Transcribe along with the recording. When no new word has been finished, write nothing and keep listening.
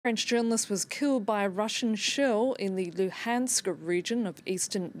French journalist was killed by a Russian shell in the Luhansk region of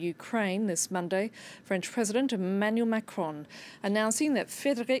eastern Ukraine this Monday. French President Emmanuel Macron announcing that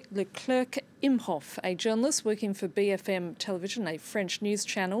Frédéric Leclerc-Imhoff, a journalist working for BFM Television, a French news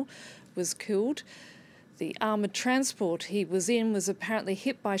channel, was killed. The armoured transport he was in was apparently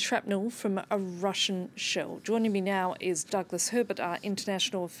hit by shrapnel from a Russian shell. Joining me now is Douglas Herbert, our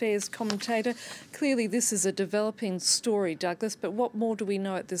international affairs commentator. Clearly this is a developing story, Douglas, but what more do we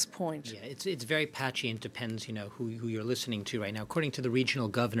know at this point? Yeah, it's very patchy and depends, who you're listening to right now. According to the regional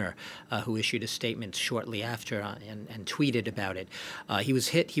governor, who issued a statement shortly after and tweeted about it, he was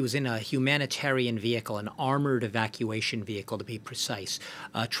hit. He was in a humanitarian vehicle, an armored evacuation vehicle to be precise,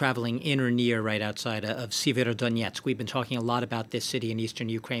 traveling in or near right outside of Severodonetsk. We've been talking a lot about this city in eastern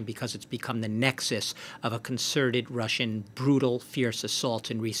Ukraine because it's become the nexus of a concerted Russian, brutal, fierce assault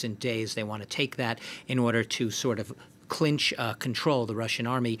in recent days. They want to take that in order to sort of clinch control, the Russian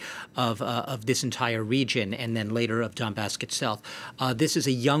army, of this entire region, and then later of Donbass itself. This is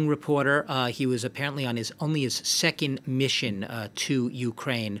a young reporter. He was apparently on only his second mission to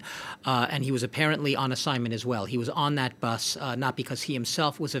Ukraine, and he was apparently on assignment as well. He was on that bus, not because he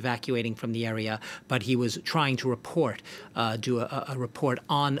himself was evacuating from the area, but he was trying to do a report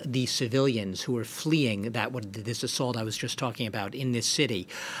on the civilians who were fleeing this assault I was just talking about in this city.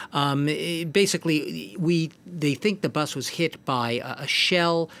 Basically, they think the bus was hit by a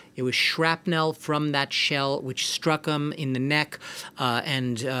shell. It was shrapnel from that shell which struck him in the neck,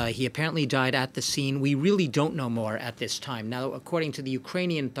 and he apparently died at the scene. We really don't know more at this time. Now, according to the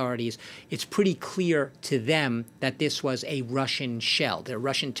Ukrainian authorities, it's pretty clear to them that this was a Russian shell. There are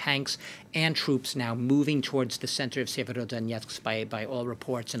Russian tanks and troops now moving towards the center of Severodonetsk by all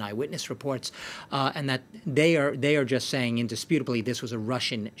reports and eyewitness reports, and that they are just saying indisputably this was a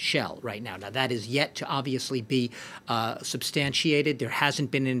Russian shell right now. Now, that is yet to obviously be substantiated. There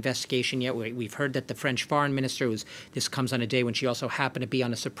hasn't been an investigation yet. We've heard that the French foreign minister, this comes on a day when she also happened to be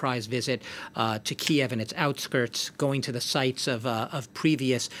on a surprise visit to Kiev and its outskirts, going to the sites of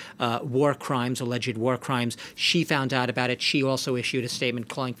previous alleged war crimes. She found out about it. She also issued a statement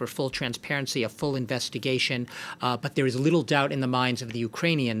calling for full transparency, a full investigation. But there is little doubt in the minds of the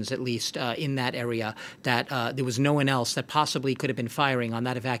Ukrainians, at least in that area, that there was no one else that possibly could have been firing on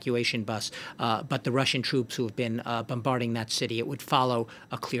that evacuation bus but the Russian troops who have been bombarding that city. It would follow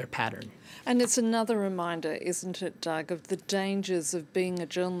a clear pattern. And it's another reminder, isn't it, Doug, of the dangers of being a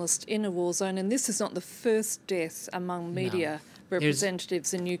journalist in a war zone. And this is not the first death among media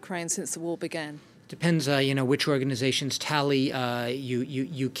representatives in Ukraine since the war began. Depends, which organizations tally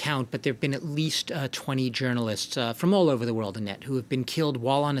you count, but there have been at least 20 journalists from all over the world, Annette, who have been killed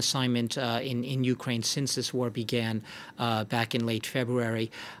while on assignment in Ukraine since this war began back in late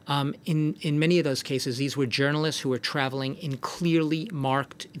February. In many of those cases, these were journalists who were traveling in clearly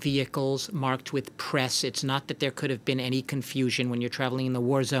marked vehicles, marked with press. It's not that there could have been any confusion when you're traveling in the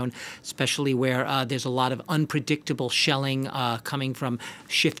war zone, especially where there's a lot of unpredictable shelling coming from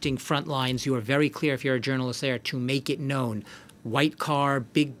shifting front lines. You are very clear, if you're a journalist there, to make it known. White car,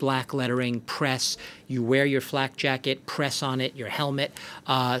 big black lettering, press. You wear your flak jacket, press on it, your helmet.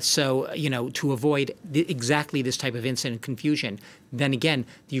 To avoid exactly this type of incident confusion. Then again,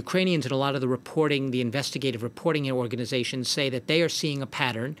 the Ukrainians and a lot of the investigative reporting organizations say that they are seeing a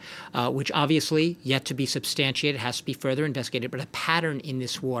pattern, which obviously yet to be substantiated, has to be further investigated, but a pattern in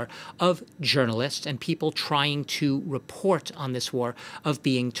this war of journalists and people trying to report on this war of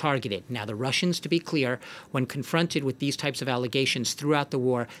being targeted. Now, the Russians, to be clear, when confronted with these types of allegations throughout the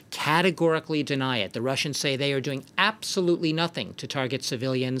war, categorically deny it. The Russians say they are doing absolutely nothing to target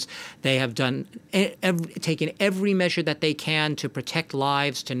civilians. They have taken every measure that they can to protect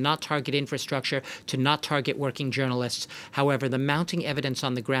lives, to not target infrastructure, to not target working journalists. However, the mounting evidence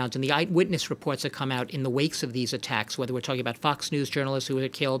on the ground and the eyewitness reports that come out in the wakes of these attacks, whether we're talking about Fox News journalists who were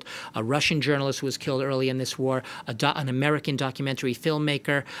killed, a Russian journalist who was killed early in this war, an American documentary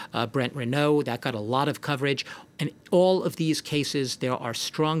filmmaker, Brent Renaud, that got a lot of coverage. In all of these cases, there are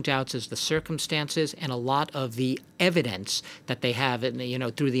strong doubts as the circumstances, and a lot of the evidence that they have,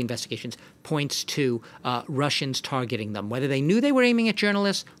 through the investigations, points to Russians targeting them. Whether they knew they were aiming at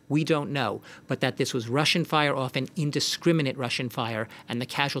journalists, we don't know, but that this was Russian fire, often indiscriminate Russian fire, and the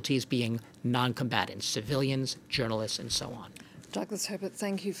casualties being non-combatants, civilians, journalists, and so on. Douglas Herbert,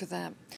 thank you for that.